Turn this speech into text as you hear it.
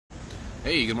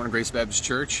Hey, good morning, Grace Baptist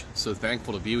Church. So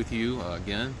thankful to be with you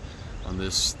again on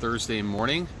this Thursday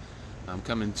morning. I'm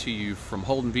coming to you from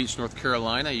Holden Beach, North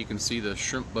Carolina. You can see the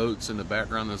shrimp boats in the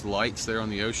background, those lights there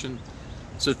on the ocean.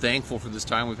 So thankful for this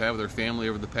time we've had with our family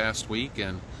over the past week,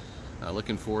 and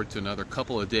looking forward to another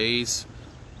couple of days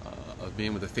of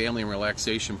being with the family and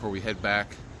relaxation before we head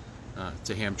back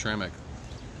to Hamtramck.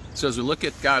 So as we look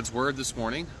at God's Word this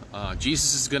morning,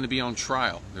 Jesus is going to be on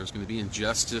trial. There's going to be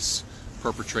injustice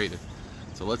perpetrated.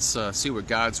 So let's see what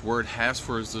God's Word has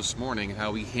for us this morning and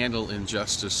how we handle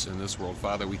injustice in this world.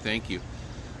 Father, we thank you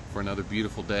for another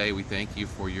beautiful day. We thank you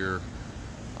for your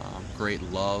great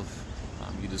love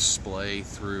you display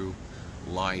through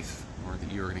life, Lord,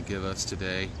 that you are going to give us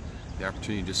today, the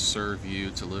opportunity to serve you,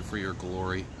 to live for your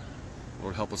glory.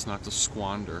 Lord, help us not to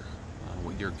squander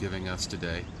what you're giving us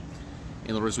today.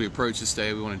 And Lord, as we approach this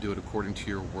day, we want to do it according to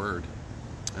your Word.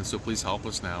 And so please help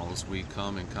us now as we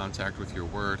come in contact with your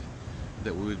Word,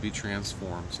 that we would be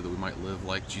transformed so that we might live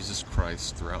like Jesus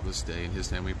Christ throughout this day. In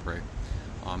his name we pray.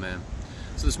 Amen.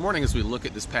 So this morning, as we look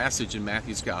at this passage in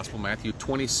Matthew's Gospel, Matthew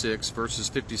 26, verses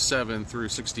 57 through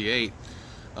 68,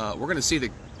 we're going to see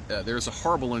that there's a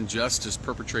horrible injustice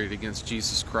perpetrated against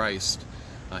Jesus Christ.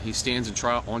 He stands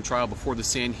on trial before the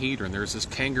Sanhedrin. There's this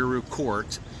kangaroo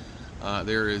court.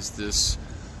 There is this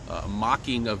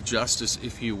mocking of justice,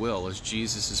 if you will, as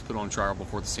Jesus is put on trial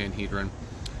before the Sanhedrin.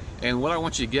 And what I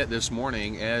want you to get this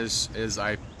morning, as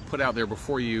I put out there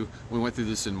before you, we went through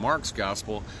this in Mark's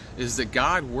Gospel, is that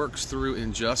God works through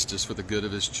injustice for the good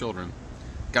of his children.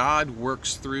 God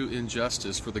works through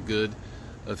injustice for the good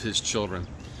of his children.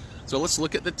 So let's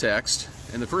look at the text.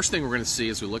 And the first thing we're going to see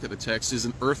as we look at the text is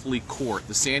an earthly court.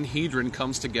 The Sanhedrin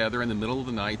comes together in the middle of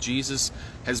the night. Jesus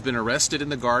has been arrested in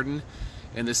the garden,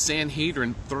 and the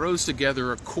Sanhedrin throws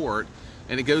together a court.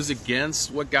 And it goes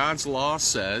against what God's law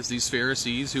says. These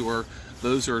Pharisees,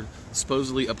 those who are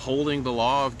supposedly upholding the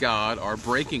law of God, are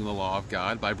breaking the law of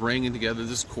God by bringing together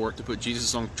this court to put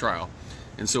Jesus on trial.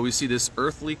 And so we see this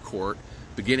earthly court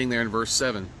beginning there in verse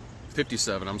 57.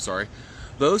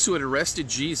 Those who had arrested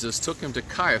Jesus took him to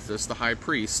Caiaphas, the high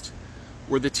priest,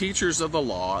 where the teachers of the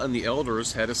law and the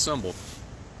elders had assembled.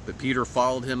 But Peter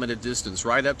followed him at a distance,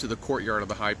 right up to the courtyard of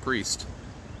the high priest.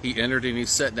 He entered and he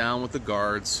sat down with the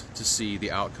guards to see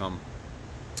the outcome.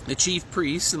 The chief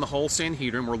priests and the whole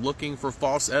Sanhedrin were looking for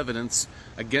false evidence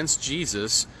against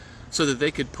Jesus so that they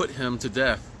could put him to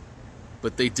death.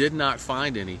 But they did not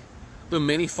find any, though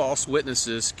many false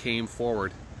witnesses came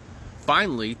forward.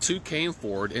 Finally, two came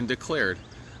forward and declared,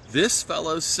 "This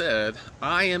fellow said,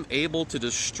 'I am able to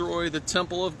destroy the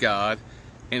temple of God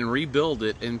and rebuild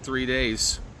it in 3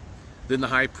 days.'" Then the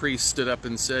high priest stood up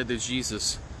and said to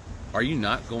Jesus, "Are you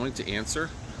not going to answer?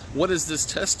 What is this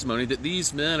testimony that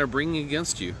these men are bringing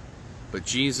against you?" But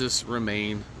Jesus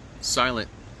remained silent.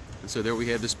 And so there we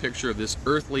have this picture of this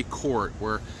earthly court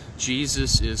where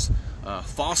Jesus is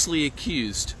falsely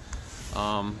accused.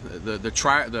 The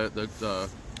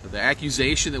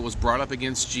accusation that was brought up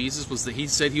against Jesus was that he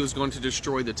said he was going to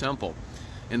destroy the temple.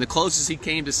 And the closest he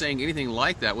came to saying anything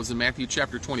like that was in Matthew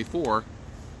chapter 24,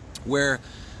 where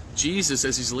Jesus,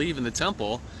 as he's leaving the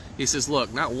temple, he says,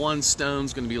 look, not one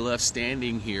stone's going to be left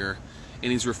standing here.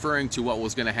 And he's referring to what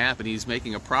was going to happen. He's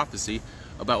making a prophecy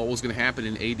about what was going to happen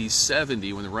in AD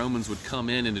 70 when the Romans would come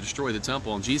in and destroy the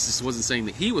temple. And Jesus wasn't saying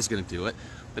that he was going to do it,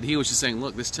 but he was just saying,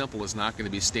 look, this temple is not going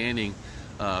to be standing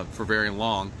for very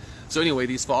long. So anyway,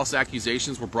 these false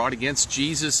accusations were brought against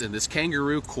Jesus in this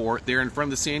kangaroo court there in front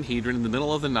of the Sanhedrin in the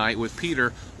middle of the night with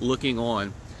Peter looking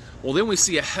on. Well, then we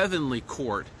see a heavenly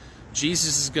court.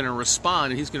 Jesus is going to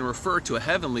respond, and he's going to refer to a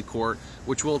heavenly court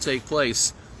which will take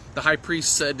place. The high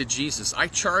priest said to Jesus, "I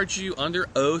charge you under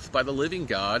oath by the living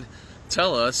God,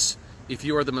 tell us if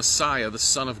you are the Messiah, the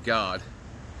Son of God."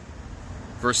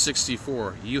 Verse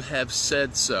 64, "You have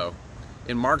said so."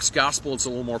 In Mark's Gospel, it's a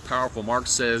little more powerful. Mark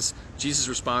says, Jesus'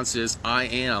 response is, "I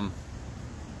am."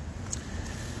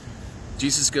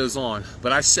 Jesus goes on,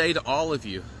 "But I say to all of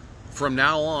you, from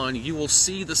now on, you will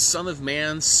see the Son of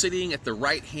Man sitting at the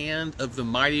right hand of the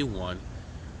Mighty One,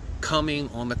 coming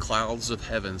on the clouds of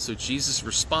heaven." So Jesus'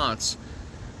 response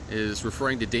is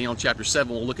referring to Daniel chapter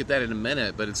 7. We'll look at that in a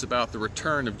minute, but it's about the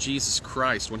return of Jesus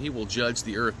Christ when he will judge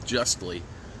the earth justly.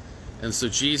 And so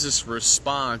Jesus'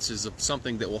 response is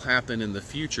something that will happen in the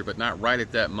future, but not right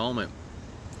at that moment.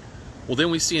 Well, then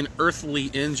we see an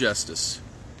earthly injustice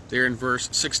there in verse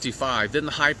 65. Then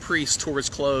the high priest tore his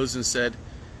clothes and said,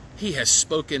 "He has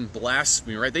spoken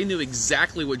blasphemy," right? They knew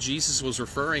exactly what Jesus was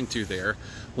referring to there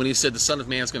when he said the Son of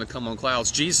Man is going to come on clouds.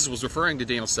 Jesus was referring to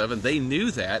Daniel 7. They knew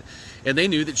that, and they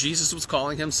knew that Jesus was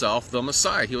calling himself the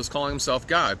Messiah. He was calling himself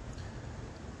God.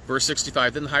 Verse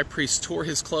 65, then the high priest tore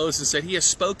his clothes and said, he has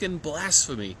spoken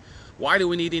blasphemy. Why do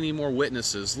we need any more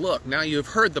witnesses? Look, now you have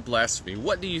heard the blasphemy.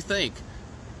 What do you think?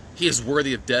 He is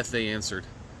worthy of death, they answered.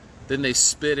 Then they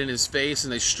spit in his face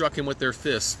and they struck him with their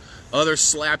fists. Others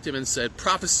slapped him and said,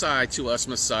 prophesy to us,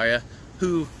 Messiah,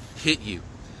 who hit you?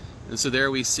 And so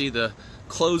there we see the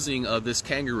closing of this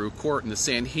kangaroo court in the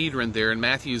Sanhedrin there in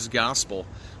Matthew's gospel.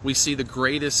 We see the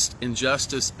greatest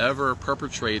injustice ever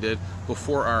perpetrated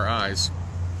before our eyes.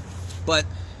 But,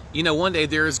 you know, one day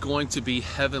there is going to be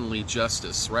heavenly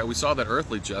justice, right? We saw that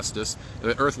earthly justice,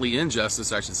 earthly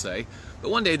injustice, I should say. But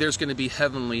one day there's going to be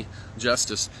heavenly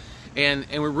justice. And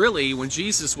we really, when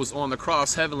Jesus was on the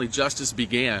cross, heavenly justice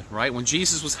began, right? When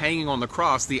Jesus was hanging on the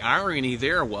cross, the irony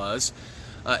there was,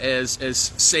 as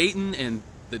Satan and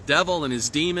the devil and his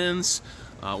demons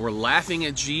were laughing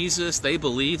at Jesus, they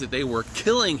believed that they were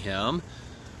killing him.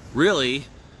 Really,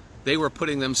 they were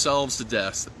putting themselves to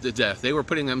death. They were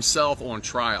putting themselves on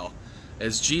trial.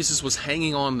 As Jesus was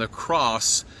hanging on the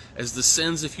cross, as the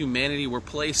sins of humanity were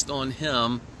placed on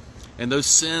him, and those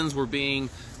sins were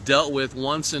being dealt with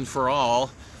once and for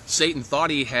all, Satan thought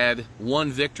he had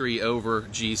won victory over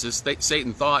Jesus.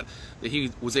 Satan thought that he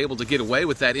was able to get away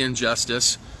with that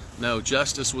injustice. No,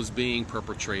 justice was being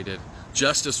perpetrated.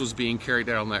 Justice was being carried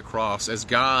out on that cross as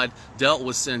God dealt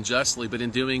with sin justly, but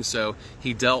in doing so,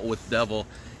 he dealt with the devil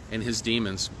and his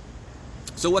demons.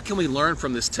 So what can we learn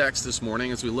from this text this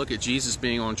morning as we look at Jesus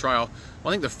being on trial?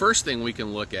 Well, I think the first thing we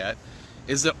can look at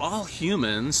is that all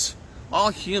humans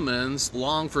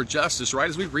long for justice, right?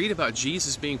 As we read about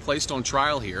Jesus being placed on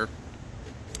trial here,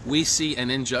 we see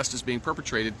an injustice being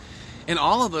perpetrated. And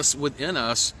all of us within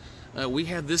us, we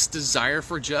have this desire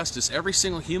for justice. Every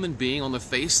single human being on the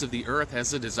face of the earth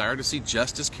has a desire to see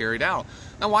justice carried out.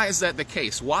 Now, why is that the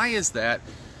case? Why is that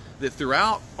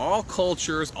throughout all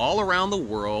cultures, all around the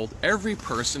world, every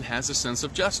person has a sense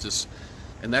of justice?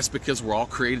 And that's because we're all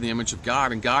created in the image of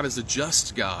God, and God is a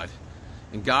just God.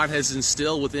 And God has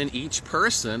instilled within each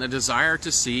person a desire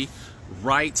to see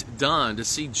right done, to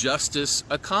see justice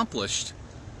accomplished.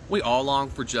 We all long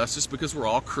for justice because we're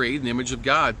all created in the image of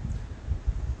God.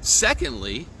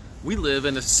 Secondly, we live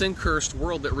in a sin-cursed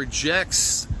world that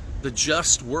rejects the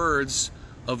just words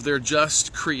of their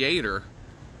just Creator.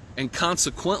 And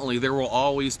consequently, there will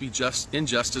always be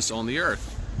injustice on the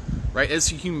earth. Right? As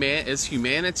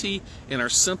humanity, in our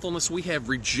sinfulness, we have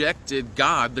rejected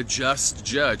God, the just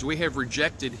judge. We have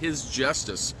rejected his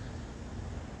justice.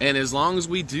 And as long as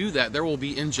we do that, there will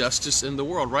be injustice in the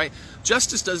world, right?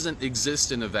 Justice doesn't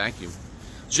exist in a vacuum.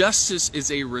 Justice is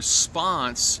a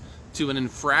response to an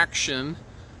infraction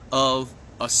of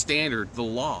a standard, the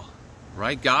law,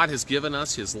 right? God has given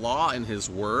us his law and his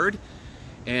word.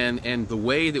 And the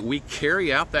way that we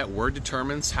carry out that word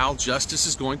determines how justice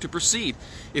is going to proceed.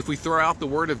 If we throw out the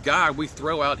word of God, we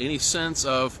throw out any sense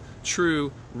of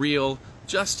true, real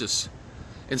justice.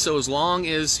 And so as long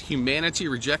as humanity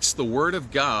rejects the word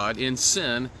of God in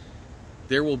sin,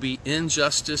 there will be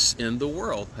injustice in the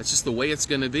world. That's just the way it's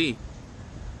going to be.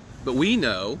 But we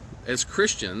know, as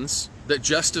Christians, that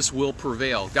justice will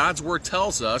prevail. God's word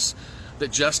tells us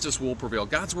that justice will prevail.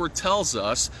 God's word tells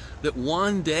us that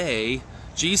one day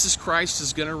Jesus Christ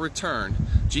is going to return.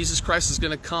 Jesus Christ is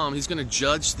going to come. He's going to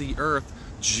judge the earth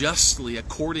justly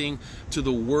according to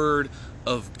the word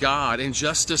of God, and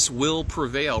justice will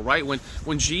prevail, right?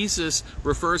 When Jesus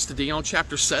refers to Daniel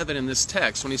chapter 7 in this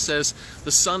text, when he says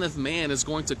the Son of Man is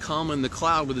going to come in the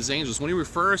cloud with his angels, when he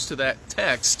refers to that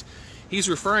text, he's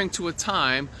referring to a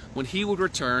time when he would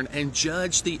return and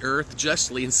judge the earth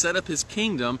justly and set up his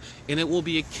kingdom, and it will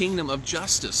be a kingdom of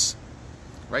justice.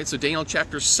 Right? So Daniel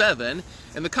chapter 7,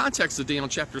 and the context of Daniel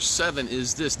chapter 7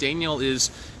 is this. Daniel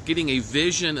is getting a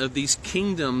vision of these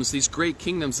kingdoms, these great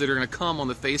kingdoms that are going to come on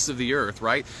the face of the earth,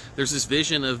 right? There's this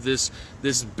vision of this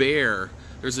bear.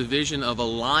 There's a vision of a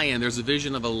lion. There's a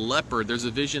vision of a leopard. There's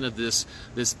a vision of this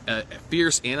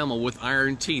fierce animal with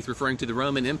iron teeth, referring to the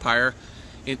Roman Empire.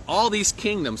 And all these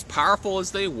kingdoms, powerful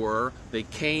as they were, they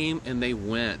came and they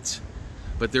went.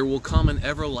 But there will come an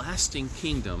everlasting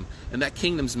kingdom, and that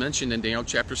kingdom's mentioned in Daniel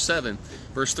chapter 7.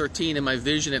 Verse 13, in my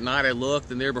vision at night I looked,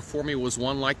 and there before me was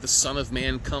one like the Son of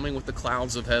Man coming with the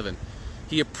clouds of heaven.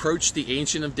 He approached the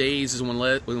Ancient of Days and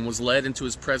was led into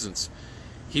his presence.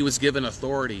 He was given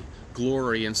authority,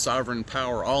 glory, and sovereign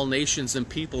power. All nations and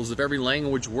peoples of every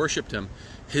language worshipped him.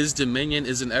 His dominion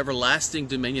is an everlasting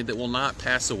dominion that will not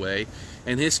pass away,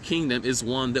 and his kingdom is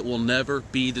one that will never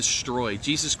be destroyed.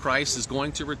 Jesus Christ is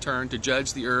going to return to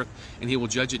judge the earth, and he will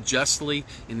judge it justly,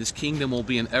 and his kingdom will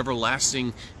be an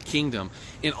everlasting kingdom.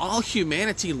 And all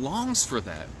humanity longs for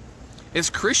that. As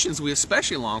Christians, we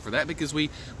especially long for that because we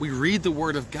read the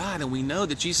Word of God and we know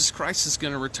that Jesus Christ is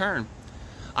going to return.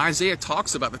 Isaiah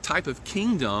talks about the type of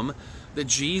kingdom that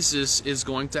Jesus is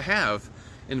going to have.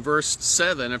 In verse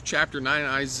 7 of chapter 9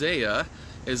 Isaiah,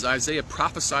 as Isaiah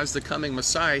prophesies the coming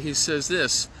Messiah, he says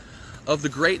this, "Of the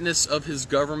greatness of his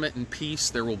government and peace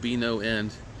there will be no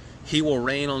end. He will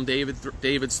reign on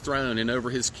David's throne and over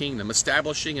his kingdom,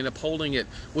 establishing and upholding it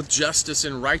with justice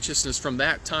and righteousness from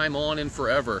that time on and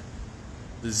forever.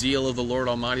 The zeal of the Lord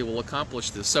Almighty will accomplish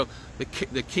this." So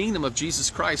the kingdom of Jesus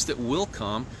Christ that will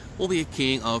come will be a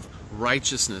king of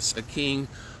righteousness, a king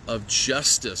of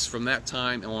justice from that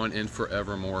time on and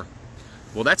forevermore.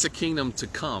 Well, that's a kingdom to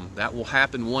come. That will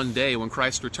happen one day when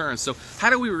Christ returns. So how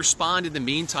do we respond in the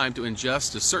meantime to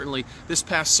injustice? Certainly this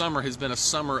past summer has been a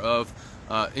summer of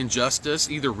injustice,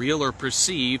 either real or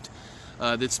perceived.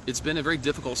 It's been a very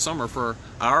difficult summer for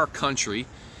our country.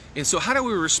 And so how do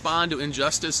we respond to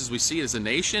injustice as we see it as a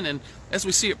nation and as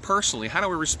we see it personally? How do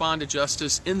we respond to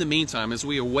justice in the meantime as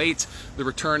we await the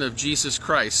return of Jesus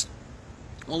Christ?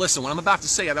 Well, listen, what I'm about to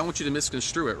say, I don't want you to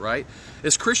misconstrue it, right?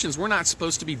 As Christians, we're not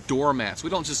supposed to be doormats. We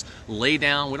don't just lay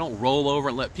down, we don't roll over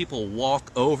and let people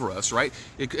walk over us, right?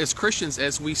 As Christians,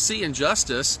 as we see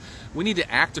injustice, we need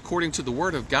to act according to the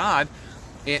Word of God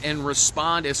and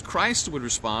respond as Christ would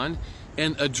respond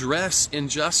and address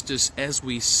injustice as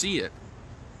we see it.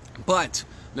 But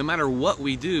no matter what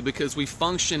we do, because we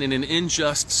function in an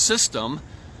unjust system,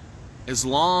 as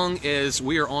long as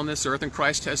we are on this earth and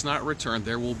Christ has not returned,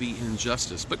 there will be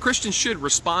injustice. But Christians should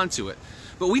respond to it.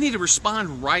 But we need to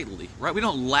respond rightly, right? We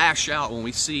don't lash out when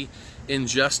we see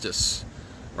injustice,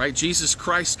 right? Jesus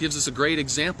Christ gives us a great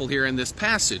example here in this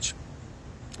passage.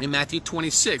 In Matthew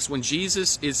 26, when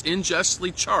Jesus is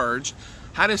unjustly charged,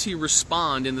 how does he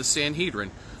respond in the Sanhedrin?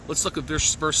 Let's look at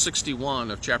verse 61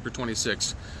 of chapter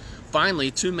 26.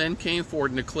 "Finally, 2 men came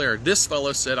forward and declared, 'This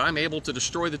fellow said, I'm able to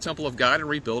destroy the temple of God and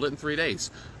rebuild it in 3 days.'"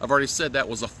 I've already said that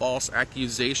was a false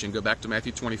accusation. Go back to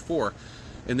Matthew 24.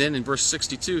 And then in verse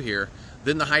 62 here,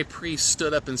 "Then the high priest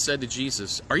stood up and said to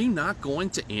Jesus, 'Are you not going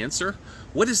to answer?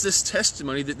 What is this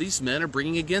testimony that these men are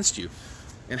bringing against you?'"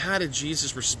 And how did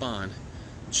Jesus respond?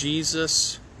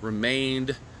 Jesus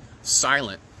remained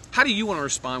silent. How do you want to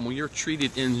respond when you're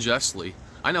treated unjustly?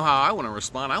 I know how I want to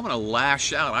respond. I want to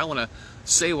lash out. I want to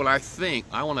say what I think.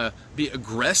 I want to be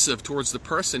aggressive towards the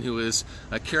person who is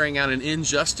carrying out an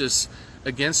injustice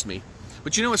against me.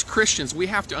 But you know, as Christians, we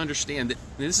have to understand that,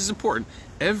 and this is important,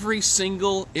 every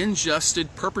single injustice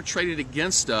perpetrated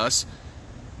against us,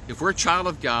 if we're a child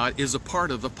of God, is a part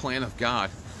of the plan of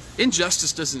God.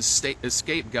 Injustice doesn't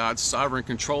escape God's sovereign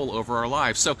control over our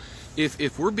lives. So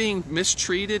if we're being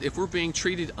mistreated, if we're being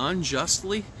treated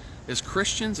unjustly, as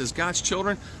Christians, as God's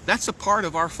children, that's a part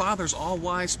of our Father's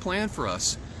all-wise plan for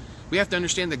us. We have to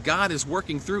understand that God is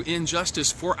working through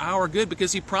injustice for our good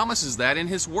because He promises that in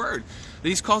His Word. That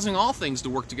He's causing all things to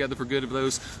work together for good of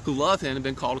those who love Him and have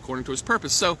been called according to His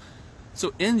purpose. So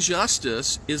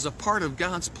injustice is a part of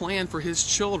God's plan for His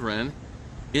children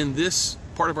in this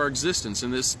part of our existence,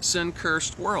 in this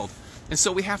sin-cursed world. And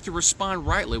so we have to respond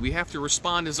rightly. We have to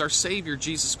respond as our Savior,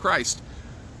 Jesus Christ.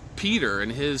 Peter, in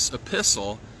his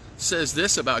epistle, says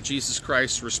this about Jesus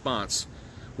Christ's response.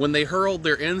 "When they hurled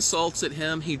their insults at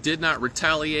him, he did not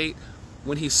retaliate.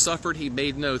 When he suffered, he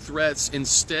made no threats.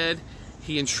 Instead,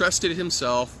 he entrusted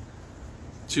himself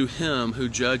to him who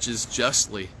judges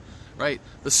justly." Right?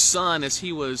 The Son, as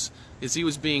he was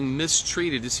being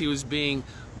mistreated, as he was being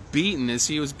beaten, as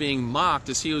he was being mocked,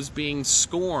 as he was being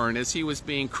scorned, as he was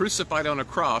being crucified on a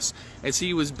cross, as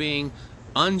he was being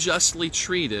unjustly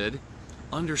treated,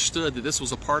 understood that this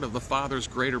was a part of the Father's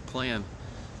greater plan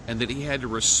and that he had to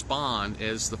respond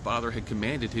as the Father had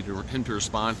commanded him to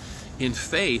respond in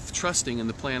faith, trusting in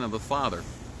the plan of the Father.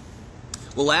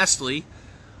 Well, lastly,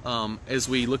 as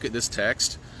we look at this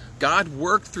text, God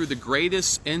worked through the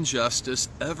greatest injustice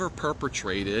ever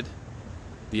perpetrated,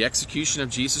 the execution of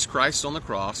Jesus Christ on the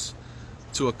cross,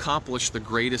 to accomplish the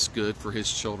greatest good for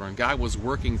His children. God was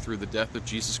working through the death of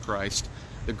Jesus Christ,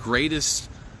 the greatest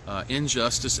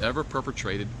injustice ever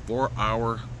perpetrated, for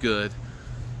our good.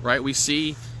 Right? We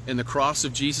see in the cross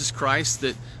of Jesus Christ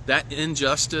that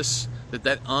injustice,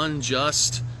 that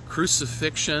unjust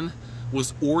crucifixion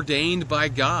was ordained by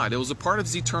God. It was a part of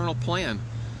His eternal plan.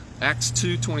 Acts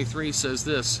 2:23 says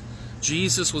this,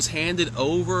 "Jesus was handed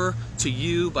over to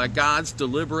you by God's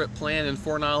deliberate plan and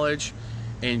foreknowledge,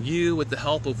 and you, with the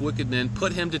help of wicked men,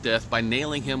 put Him to death by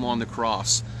nailing Him on the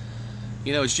cross."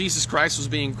 You know, as Jesus Christ was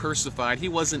being crucified, He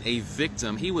wasn't a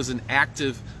victim. He was an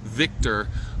active victor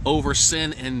over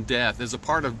sin and death as a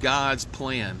part of God's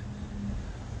plan.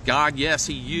 God, yes,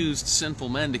 He used sinful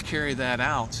men to carry that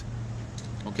out.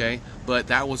 Okay? but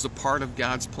that was a part of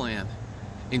God's plan.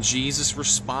 And Jesus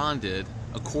responded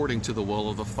according to the will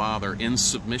of the Father, in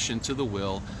submission to the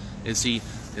will, as he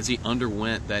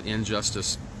underwent that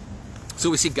injustice. So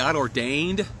we see God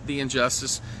ordained the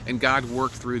injustice, and God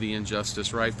worked through the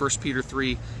injustice, right? 1 Peter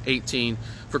 3:18,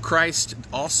 for Christ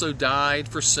also died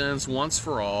for sins once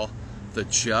for all, the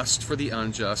just for the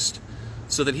unjust,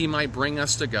 so that he might bring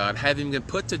us to God, having been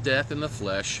put to death in the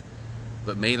flesh,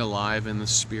 but made alive in the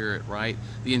Spirit, right?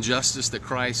 The injustice that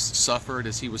Christ suffered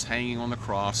as he was hanging on the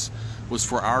cross was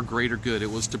for our greater good.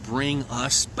 It was to bring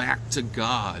us back to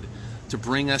God, to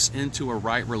bring us into a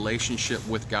right relationship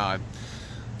with God.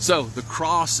 So the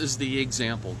cross is the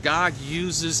example. God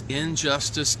uses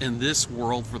injustice in this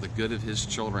world for the good of his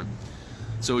children.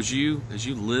 So as you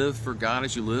live for God,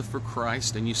 as you live for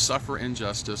Christ, and you suffer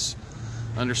injustice,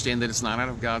 understand that it's not out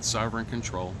of God's sovereign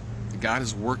control. God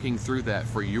is working through that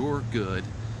for your good,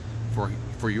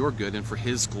 for your good and for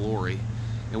his glory.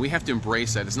 And we have to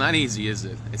embrace that. It's not easy, is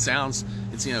it? It's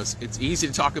easy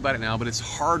to talk about it now, but it's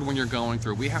hard when you're going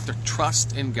through. We have to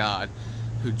trust in God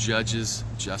who judges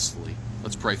justly.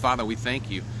 Let's pray. Father, we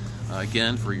thank you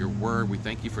again for your word. We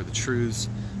thank you for the truths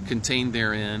contained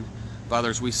therein. Father,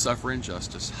 as we suffer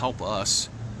injustice, help us,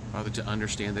 Father, to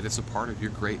understand that it's a part of your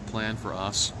great plan for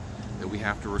us, that we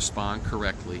have to respond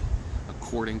correctly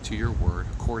according to your word,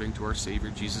 according to our Savior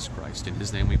Jesus Christ. In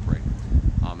his name we pray.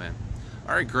 Amen.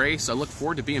 All right, Grace, I look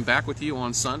forward to being back with you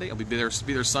on Sunday. I'll be there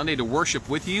Sunday to worship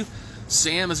with you.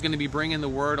 Sam is going to be bringing the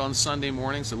word on Sunday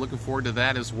morning, so looking forward to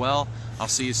that as well. I'll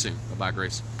see you soon. Bye-bye,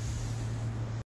 Grace.